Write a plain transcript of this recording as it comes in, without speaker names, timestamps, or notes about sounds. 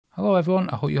Hello everyone,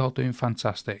 I hope you're all doing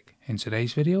fantastic. In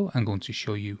today's video I'm going to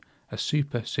show you a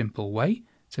super simple way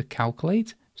to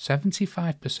calculate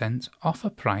 75% off a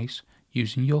price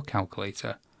using your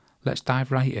calculator. Let's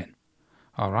dive right in.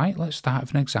 Alright, let's start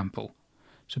with an example.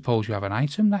 Suppose you have an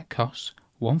item that costs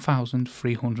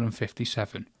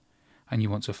 $1,357 and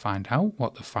you want to find out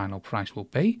what the final price will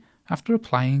be after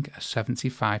applying a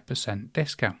 75%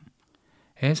 discount.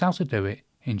 Here's how to do it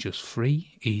in just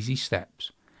 3 easy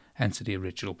steps. Enter the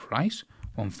original price,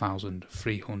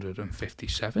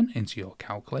 $1,357, into your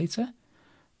calculator,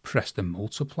 press the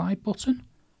multiply button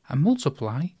and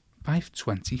multiply by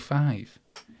 25.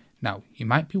 Now you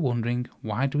might be wondering,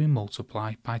 why do we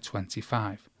multiply by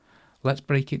 25? Let's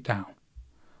break it down.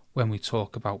 When we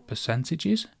talk about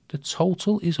percentages, the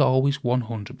total is always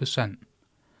 100%.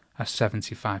 A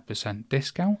 75%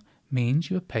 discount means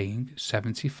you are paying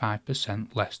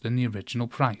 75% less than the original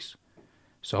price.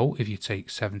 So if you take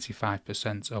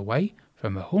 75% away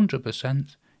from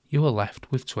 100%, you are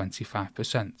left with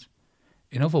 25%.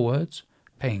 In other words,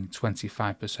 paying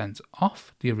 25%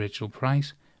 off the original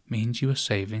price means you are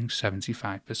saving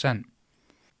 75%.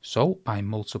 So by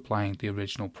multiplying the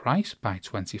original price by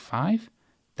 25,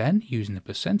 then using the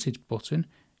percentage button,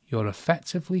 you're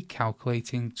effectively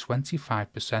calculating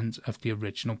 25% of the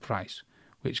original price,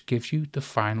 which gives you the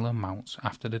final amount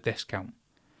after the discount.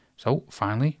 So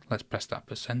finally, let's press that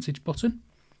percentage button,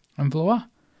 and voila!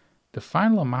 The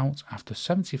final amount after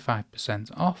 75%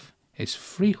 off is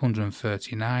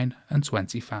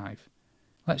 $339.25.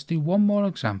 Let's do one more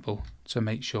example to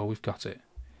make sure we've got it.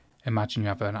 Imagine you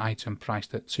have an item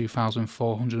priced at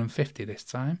 $2,450 this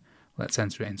time. Let's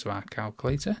enter it into our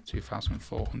calculator,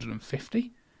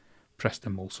 2,450. Press the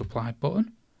multiply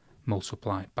button,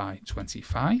 multiply by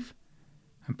 25,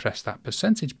 and press that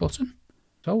percentage button.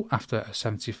 So after a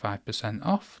 75%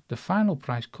 off, the final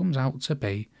price comes out to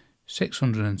be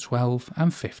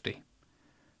 $612.50.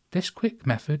 This quick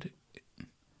method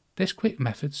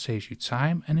saves you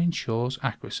time and ensures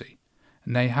accuracy.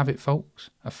 And there you have it,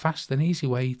 folks, a fast and easy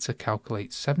way to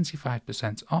calculate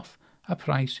 75% off a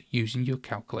price using your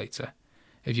calculator.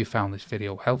 If you found this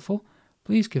video helpful,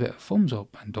 please give it a thumbs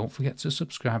up and don't forget to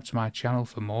subscribe to my channel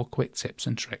for more quick tips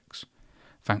and tricks.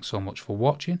 Thanks so much for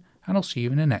watching, and I'll see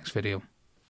you in the next video.